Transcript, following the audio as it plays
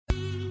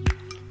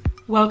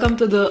Welcome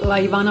to the La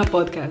Ivana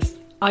podcast.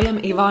 I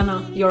am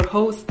Ivana, your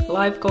host,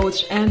 life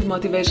coach, and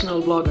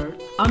motivational blogger.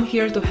 I'm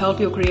here to help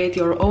you create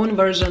your own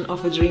version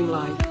of a dream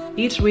life.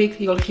 Each week,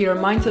 you'll hear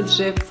mindset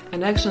shifts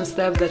and action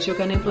steps that you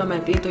can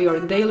implement into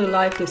your daily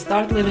life to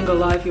start living a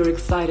life you're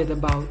excited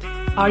about.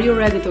 Are you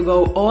ready to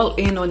go all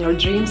in on your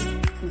dreams?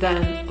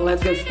 Then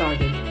let's get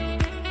started.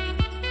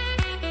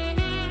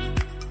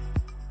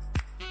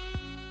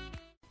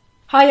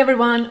 Hi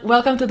everyone,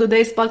 welcome to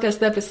today's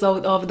podcast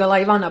episode of the La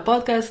Ivana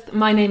podcast.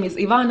 My name is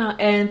Ivana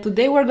and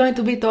today we're going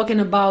to be talking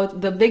about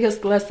the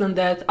biggest lesson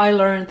that I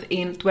learned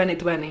in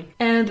 2020.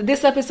 And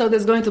this episode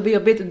is going to be a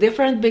bit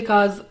different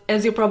because,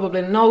 as you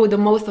probably know, the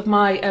most of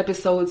my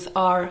episodes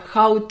are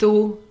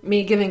how-to,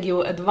 me giving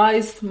you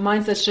advice,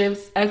 mindset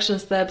shifts, action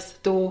steps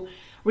to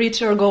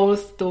reach your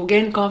goals, to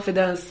gain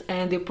confidence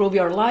and improve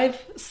your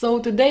life. So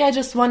today I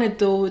just wanted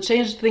to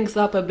change things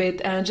up a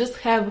bit and just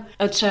have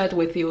a chat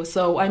with you.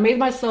 So I made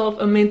myself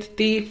a mint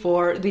tea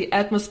for the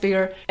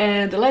atmosphere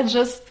and let's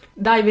just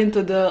dive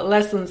into the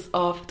lessons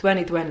of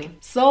 2020.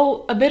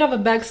 So a bit of a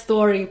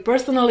backstory.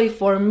 Personally,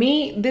 for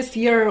me, this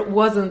year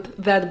wasn't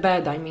that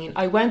bad.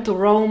 I went to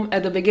Rome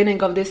at the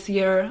beginning of this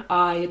year.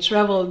 I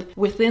traveled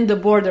within the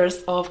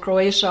borders of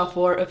Croatia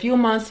for a few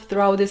months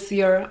throughout this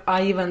year.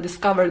 I even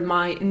discovered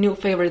my new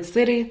favorite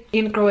city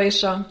in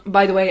Croatia.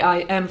 By the way, I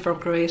am from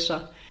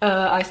Croatia.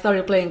 I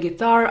started playing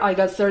guitar, I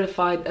got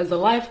certified as a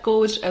life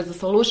coach, as a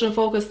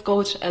solution-focused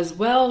coach as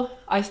well.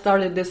 I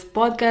started this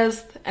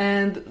podcast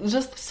and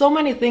just so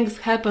many things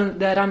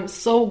happened that I'm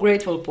so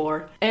grateful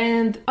for.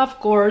 And of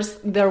course,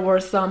 there were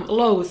some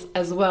lows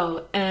as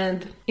well.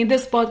 And in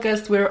this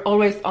podcast, we're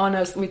always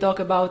honest. We talk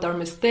about our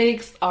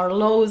mistakes, our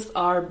lows,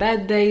 our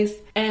bad days.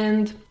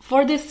 And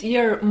for this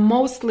year,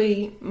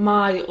 mostly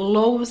my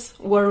lows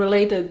were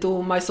related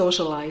to my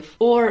social life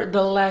or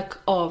the lack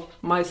of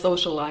my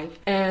social life.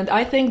 And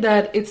I think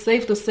that it's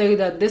safe to say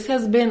that this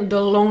has been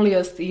the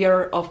loneliest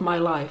year of my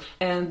life.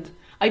 And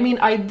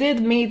I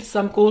did meet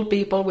some cool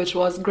people, which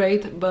was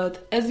great,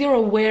 but as you're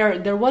aware,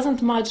 there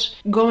wasn't much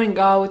going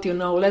out,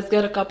 let's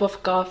get a cup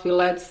of coffee,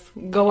 let's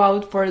go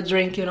out for a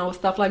drink,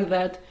 stuff like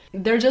that.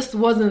 There just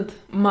wasn't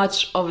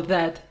much of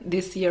that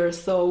this year,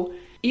 so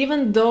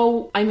even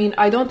though,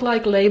 I don't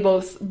like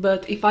labels,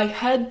 but if I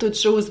had to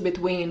choose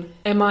between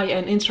am I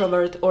an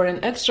introvert or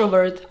an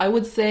extrovert, I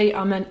would say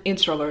I'm an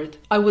introvert.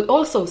 I would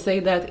also say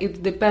that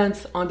it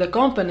depends on the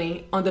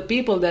company, on the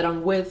people that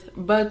I'm with,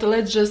 but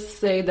let's just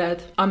say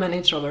that I'm an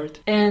introvert.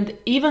 And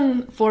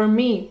even for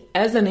me,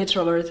 as an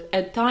introvert,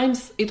 at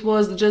times it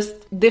was just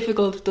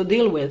difficult to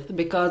deal with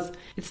because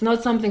it's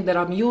not something that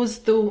I'm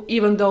used to,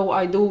 even though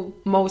I do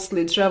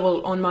mostly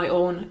travel on my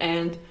own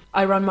and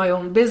I run my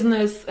own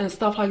business and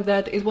stuff like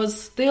that. It was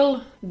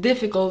still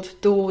difficult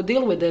to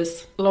deal with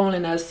this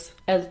loneliness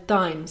at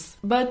times.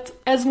 But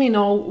as we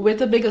know, with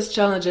the biggest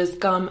challenges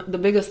come the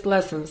biggest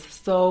lessons.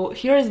 So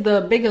here is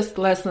the biggest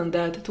lesson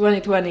that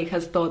 2020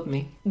 has taught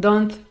me.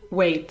 Don't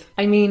wait.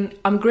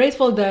 I'm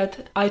grateful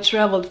that I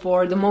traveled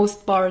for the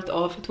most part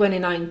of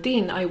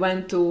 2019. I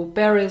went to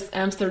Paris,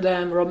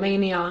 Amsterdam,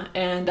 Romania,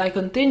 and I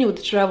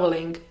continued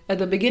traveling at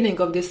the beginning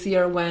of this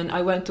year when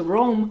I went to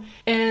Rome.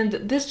 And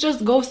this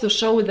just goes to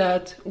show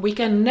that we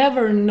can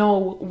never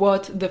know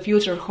what the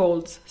future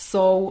holds.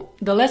 So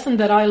the lesson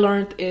that I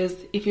learned is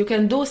if you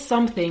can do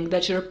something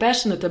that you're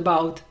passionate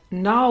about,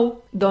 now,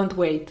 don't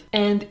wait.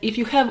 And if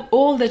you have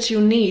all that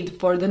you need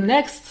for the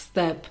next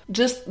step,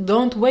 just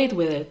don't wait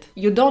with it.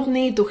 You don't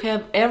need to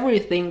have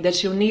everything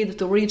that you need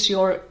to reach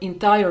your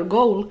entire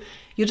goal.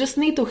 You just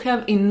need to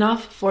have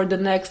enough for the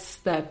next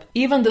step,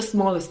 even the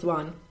smallest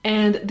one.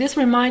 And this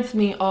reminds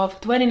me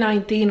of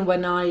 2019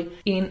 when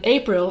in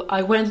April,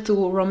 I went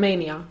to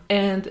Romania.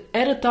 And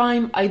at a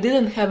time, I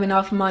didn't have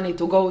enough money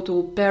to go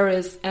to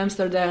Paris,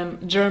 Amsterdam,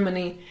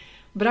 Germany.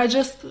 But I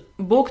just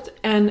booked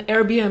an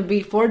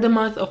Airbnb for the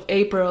month of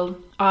April.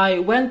 I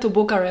went to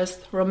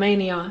Bucharest,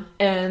 Romania,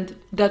 and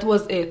that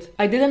was it.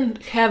 I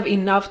didn't have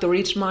enough to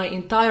reach my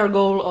entire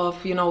goal of,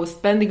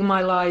 spending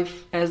my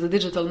life as a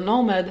digital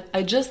nomad.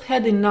 I just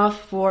had enough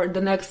for the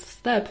next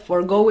step,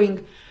 for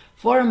going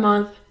for a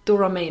month to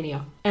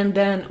Romania. And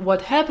then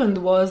what happened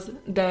was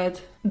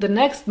that the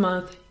next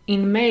month,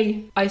 in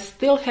May, I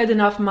still had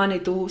enough money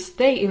to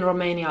stay in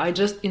Romania. I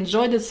just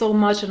enjoyed it so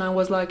much and I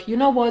was like, you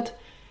know what?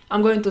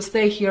 I'm going to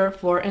stay here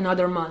for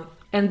another month.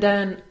 And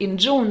then in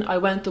June, I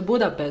went to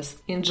Budapest.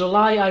 In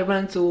July, I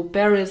went to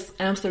Paris,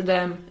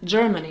 Amsterdam,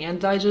 Germany,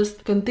 and I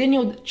just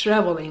continued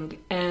traveling.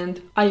 And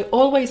I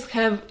always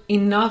have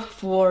enough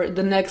for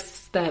the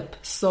next step.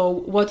 So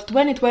what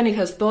 2020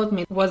 has taught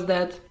me was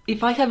that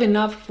if I have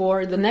enough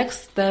for the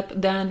next step,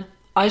 then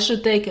I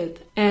should take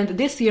it. And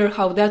this year,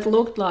 how that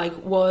looked like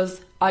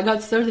was I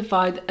got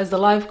certified as a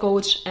life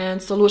coach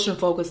and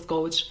solution-focused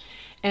coach.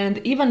 And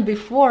even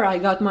before I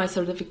got my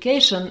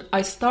certification,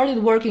 I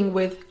started working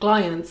with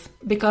clients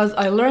because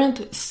I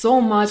learned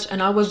so much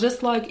and I was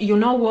just like, you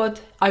know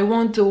what? I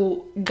want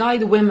to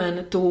guide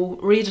women to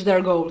reach their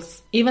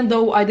goals. Even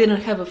though I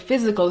didn't have a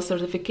physical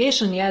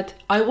certification yet,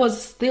 I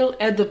was still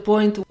at the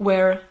point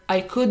where I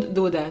could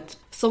do that.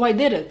 So I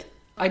did it.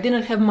 I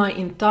didn't have my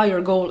entire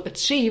goal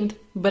achieved,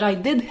 but I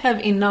did have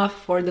enough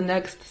for the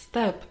next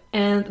step.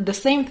 And the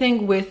same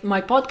thing with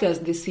my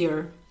podcast this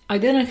year. I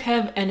didn't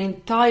have an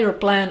entire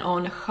plan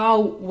on how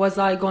was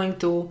I going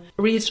to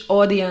reach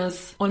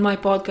audience on my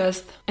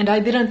podcast, and I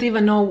didn't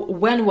even know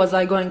when was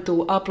I going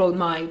to upload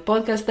my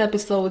podcast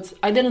episodes.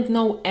 I didn't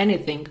know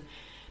anything.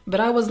 But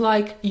I was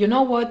like, you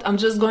know what, I'm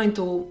just going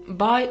to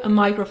buy a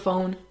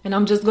microphone and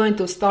I'm just going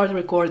to start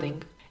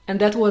recording. And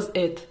that was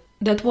it.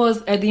 That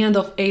was at the end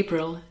of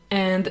April.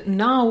 And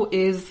now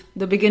is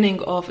the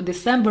beginning of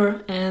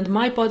December, and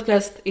my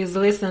podcast is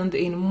listened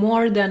in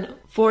more than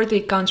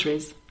 40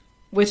 countries,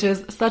 which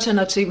is such an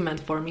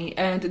achievement for me.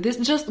 And this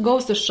just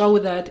goes to show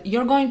that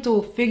you're going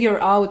to figure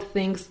out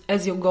things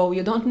as you go.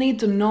 You don't need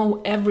to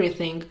know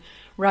everything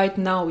right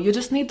now. You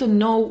just need to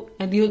know,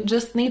 and you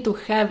just need to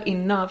have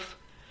enough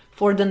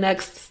for the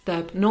next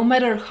step, no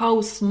matter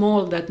how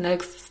small that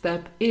next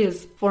step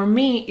is. For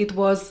me, it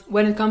was,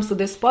 when it comes to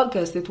this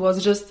podcast, it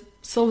was just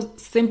so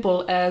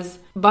simple as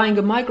buying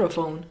a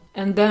microphone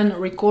and then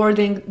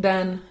recording,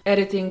 then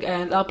editing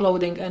and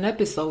uploading an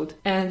episode,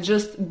 and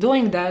just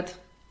doing that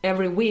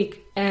every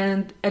week.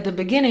 And at the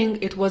beginning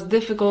it was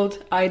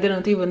difficult. I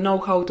didn't even know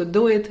how to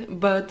do it,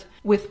 but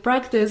with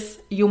practice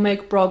you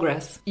make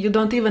progress. You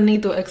don't even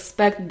need to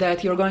expect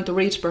that you're going to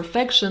reach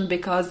perfection,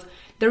 because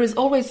there is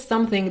always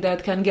something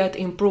that can get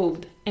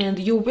improved, and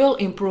you will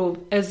improve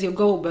as you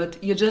go,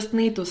 but you just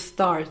need to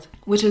start,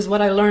 which is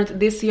what I learned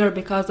this year,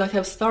 because I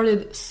have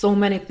started so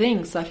many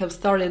things. I have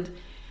started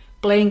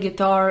playing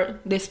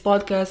guitar, this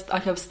podcast, I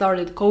have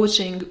started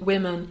coaching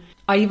women.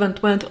 I even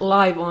went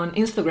live on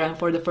Instagram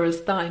for the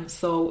first time.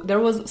 So there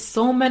was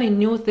so many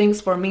new things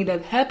for me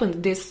that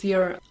happened this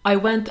year. I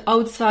went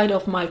outside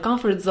of my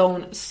comfort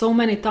zone so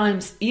many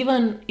times.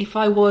 Even if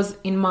I was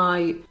in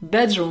my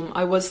bedroom,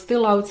 I was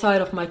still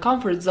outside of my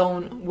comfort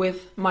zone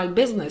with my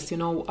business.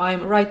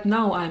 Right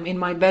now I'm in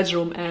my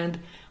bedroom and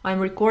I'm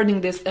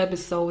recording this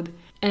episode.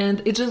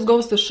 And it just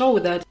goes to show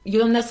that you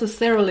don't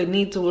necessarily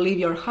need to leave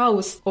your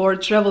house or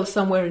travel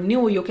somewhere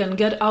new. You can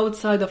get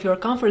outside of your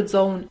comfort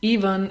zone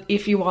even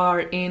if you are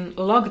in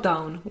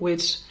lockdown,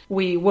 which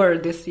we were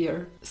this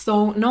year.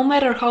 So no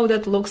matter how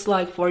that looks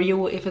like for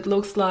you, if it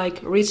looks like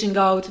reaching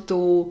out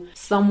to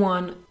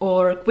someone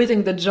or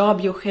quitting the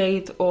job you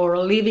hate or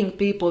leaving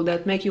people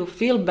that make you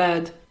feel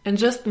bad, and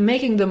just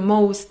making the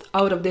most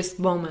out of this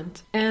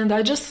moment. And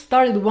I just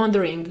started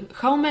wondering,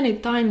 how many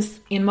times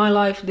in my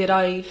life did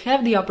I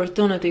have the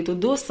opportunity to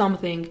do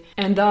something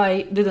and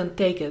I didn't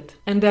take it?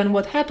 And then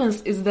what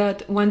happens is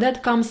that when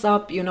that comes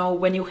up,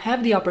 when you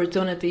have the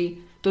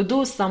opportunity to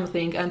do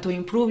something and to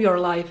improve your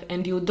life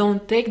and you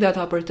don't take that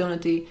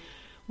opportunity,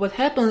 what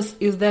happens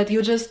is that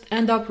you just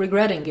end up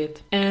regretting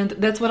it. And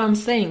that's what I'm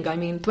saying.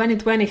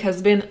 2020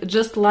 has been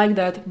just like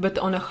that, but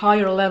on a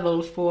higher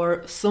level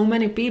for so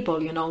many people,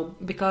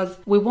 because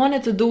we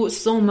wanted to do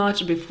so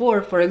much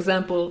before. For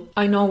example,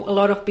 I know a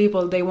lot of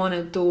people, they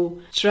wanted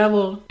to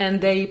travel and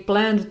they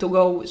planned to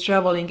go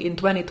traveling in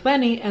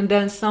 2020, and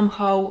then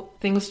somehow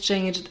things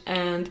changed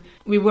and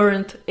we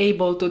weren't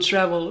able to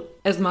travel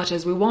as much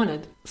as we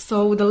wanted.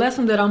 So the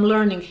lesson that I'm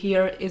learning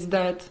here is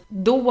that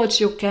do what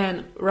you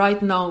can right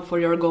now for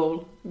your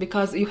goal,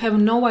 because you have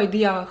no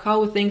idea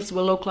how things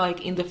will look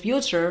like in the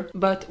future.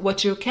 But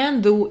what you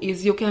can do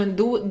is you can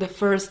do the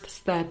first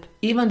step,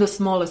 even the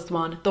smallest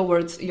one,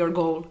 towards your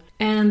goal.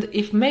 And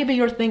if maybe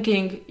you're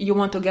thinking you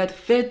want to get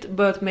fit,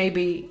 but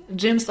maybe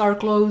gyms are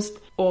closed,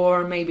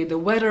 or maybe the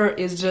weather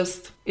is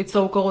it's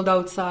so cold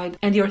outside,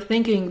 and you're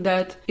thinking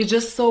that it's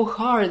just so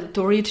hard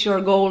to reach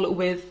your goal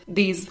with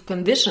these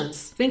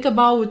conditions, think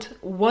about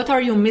what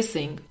are you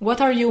missing?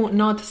 What are you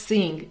not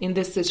seeing in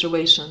this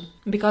situation?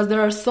 Because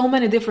there are so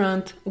many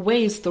different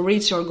ways to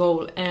reach your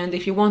goal. And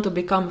if you want to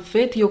become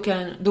fit, you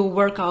can do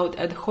workout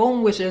at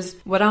home, which is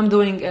what I'm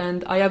doing,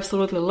 and I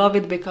absolutely love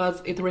it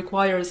because it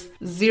requires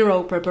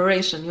zero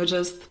preparation. You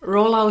just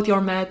roll out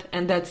your mat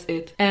and that's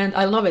it. And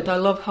I love it. I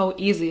love how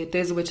easy it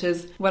is, which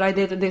is what I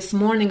did this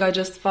morning. I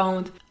just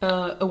found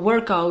a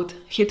workout,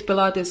 HIIT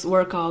Pilates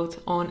workout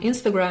on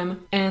Instagram,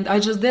 and I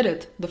just did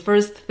it. The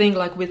first thing,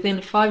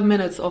 within 5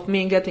 minutes of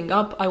me getting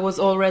up, I was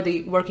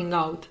already working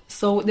out.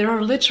 So there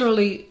are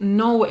literally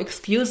no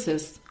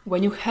excuses.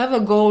 When you have a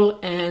goal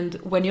and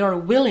when you're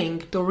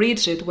willing to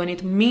reach it, when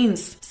it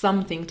means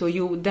something to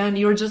you, then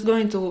you're just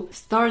going to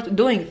start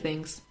doing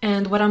things.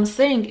 And what I'm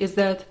saying is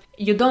that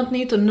you don't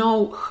need to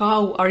know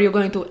how are you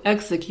going to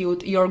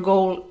execute your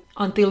goal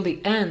until the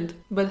end,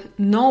 but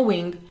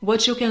knowing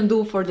what you can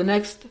do for the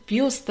next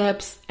few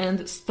steps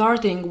and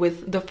starting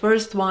with the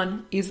first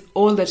one is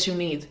all that you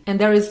need. And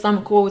there is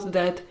some quote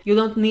that you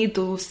don't need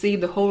to see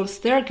the whole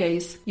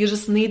staircase, you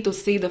just need to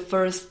see the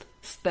first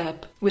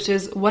step, which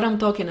is what I'm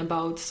talking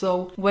about.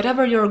 So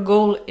whatever your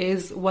goal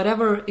is,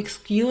 whatever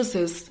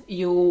excuses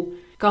you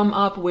come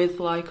up with,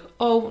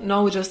 oh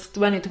no, just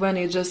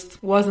 2020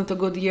 just wasn't a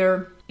good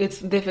year, it's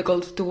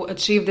difficult to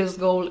achieve this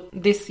goal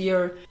this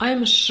year.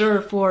 I'm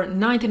sure for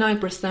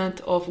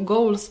 99% of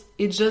goals,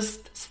 it's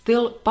just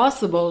still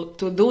possible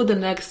to do the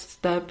next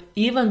step,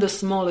 even the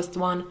smallest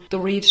one, to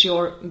reach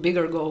your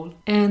bigger goal.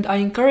 And I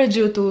encourage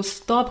you to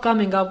stop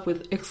coming up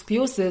with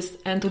excuses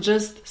and to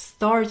just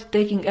start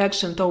taking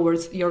action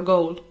towards your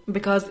goal.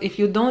 Because if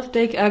you don't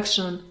take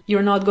action,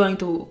 you're not going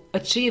to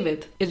achieve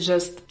it. It's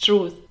just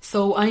truth.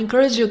 So I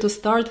encourage you to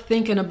start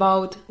thinking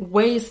about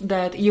ways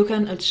that you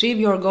can achieve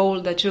your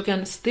goal, that you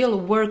can still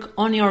work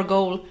on your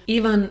goal,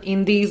 even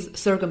in these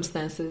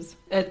circumstances.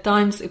 At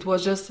times it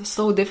was just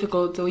so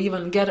difficult to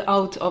even get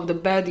out of the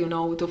bed,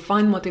 to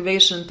find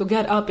motivation to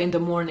get up in the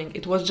morning.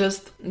 It was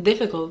just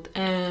difficult,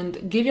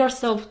 and give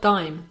yourself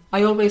time.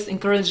 I always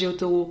encourage you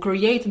to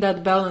create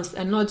that balance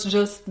and not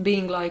just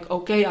being like,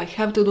 okay, I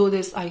have to do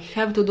this, I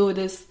have to do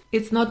this.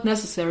 It's not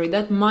necessary.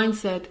 That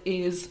mindset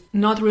is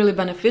not really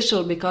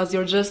beneficial because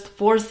you're just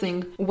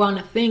forcing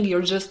one thing,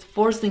 you're just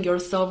forcing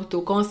yourself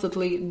to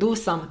constantly do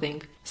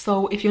something.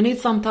 So if you need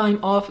some time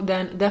off,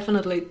 then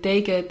definitely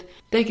take it.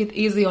 Take it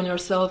easy on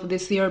yourself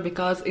this year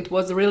because it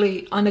was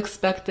really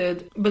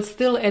unexpected. But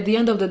still, at the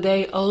end of the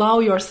day, allow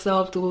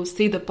yourself to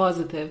see the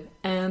positive.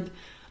 And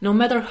no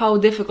matter how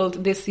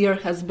difficult this year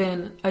has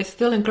been, I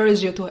still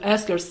encourage you to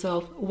ask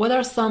yourself, what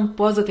are some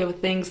positive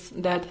things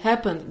that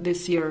happened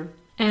this year?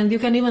 And you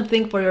can even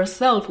think for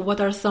yourself, what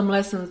are some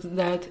lessons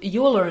that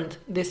you learned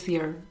this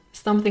year?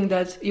 Something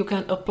that you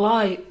can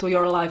apply to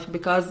your life,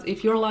 because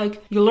if you're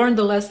like, you learn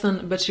the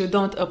lesson but you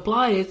don't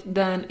apply it,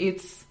 then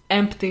it's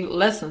empty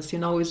lessons,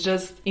 it's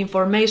just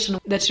information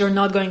that you're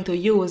not going to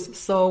use.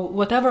 So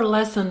whatever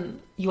lesson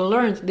you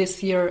learned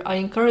this year, I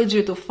encourage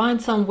you to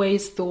find some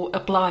ways to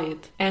apply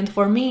it. And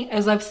for me,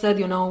 as I've said,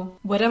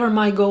 whatever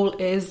my goal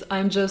is,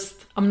 I'm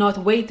not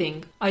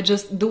waiting. I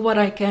just do what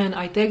I can.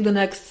 I take the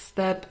next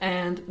step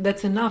and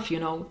that's enough,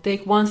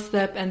 Take one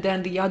step and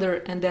then the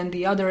other and then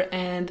the other,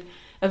 and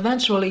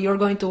eventually you're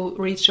going to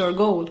reach your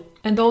goal.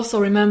 And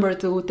also remember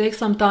to take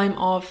some time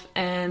off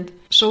and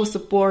show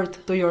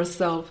support to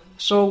yourself.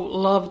 Show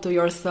love to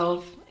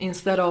yourself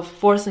instead of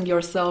forcing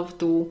yourself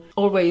to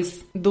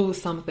always do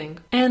something.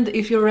 And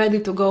if you're ready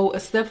to go a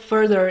step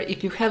further,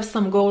 if you have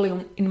some goal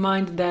in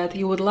mind that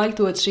you would like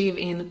to achieve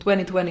in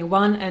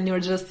 2021 and you're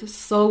just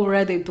so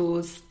ready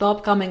to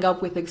stop coming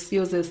up with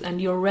excuses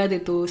and you're ready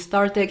to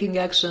start taking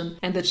action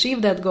and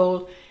achieve that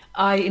goal,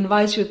 I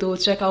invite you to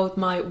check out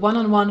my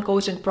one-on-one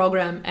coaching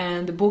program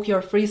and book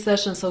your free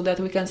session so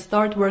that we can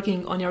start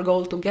working on your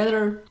goal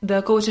together.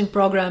 The coaching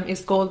program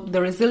is called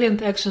The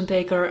Resilient Action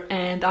Taker,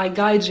 and I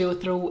guide you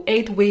through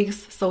 8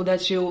 weeks so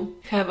that you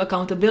have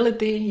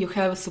accountability, you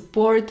have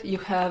support, you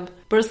have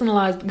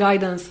personalized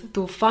guidance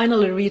to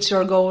finally reach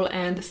your goal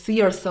and see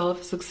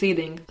yourself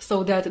succeeding,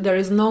 so that there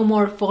is no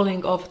more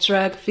falling off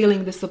track,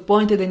 feeling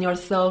disappointed in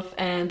yourself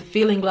and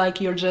feeling like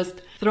you're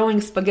just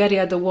throwing spaghetti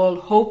at the wall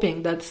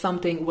hoping that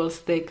something will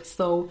stick.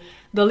 So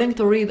the link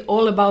to read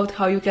all about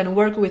how you can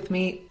work with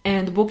me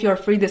and book your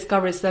free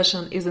discovery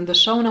session is in the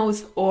show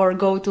notes, or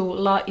go to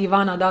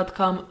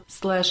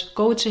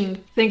laivana.com/coaching.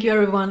 Thank you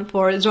everyone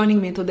for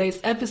joining me in today's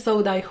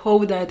episode. I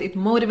hope that it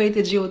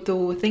motivated you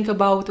to think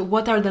about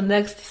what are the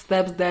next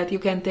steps that you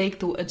can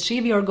take to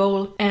achieve your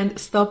goal and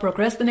stop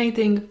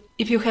procrastinating.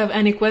 If you have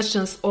any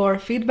questions or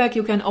feedback,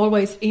 you can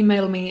always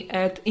email me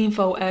at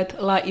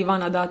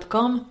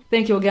info@laivana.com.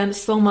 Thank you again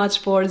so much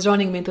for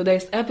joining me in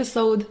today's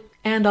episode,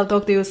 and I'll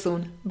talk to you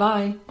soon.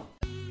 Bye!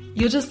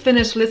 You just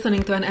finished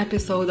listening to an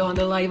episode on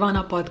the La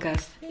Ivana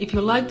podcast. If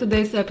you liked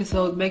today's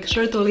episode, make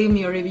sure to leave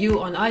me a review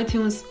on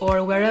iTunes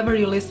or wherever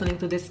you're listening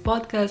to this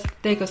podcast.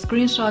 Take a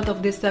screenshot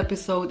of this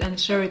episode and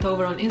share it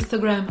over on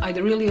Instagram. I'd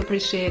really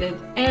appreciate it.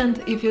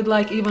 And if you'd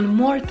like even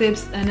more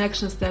tips and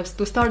action steps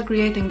to start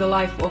creating the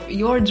life of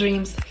your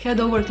dreams,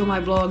 head over to my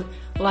blog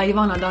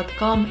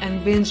laivana.com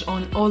and binge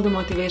on all the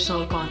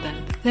motivational content.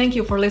 Thank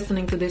you for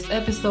listening to this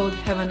episode.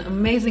 Have an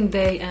amazing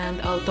day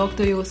and I'll talk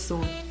to you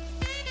soon.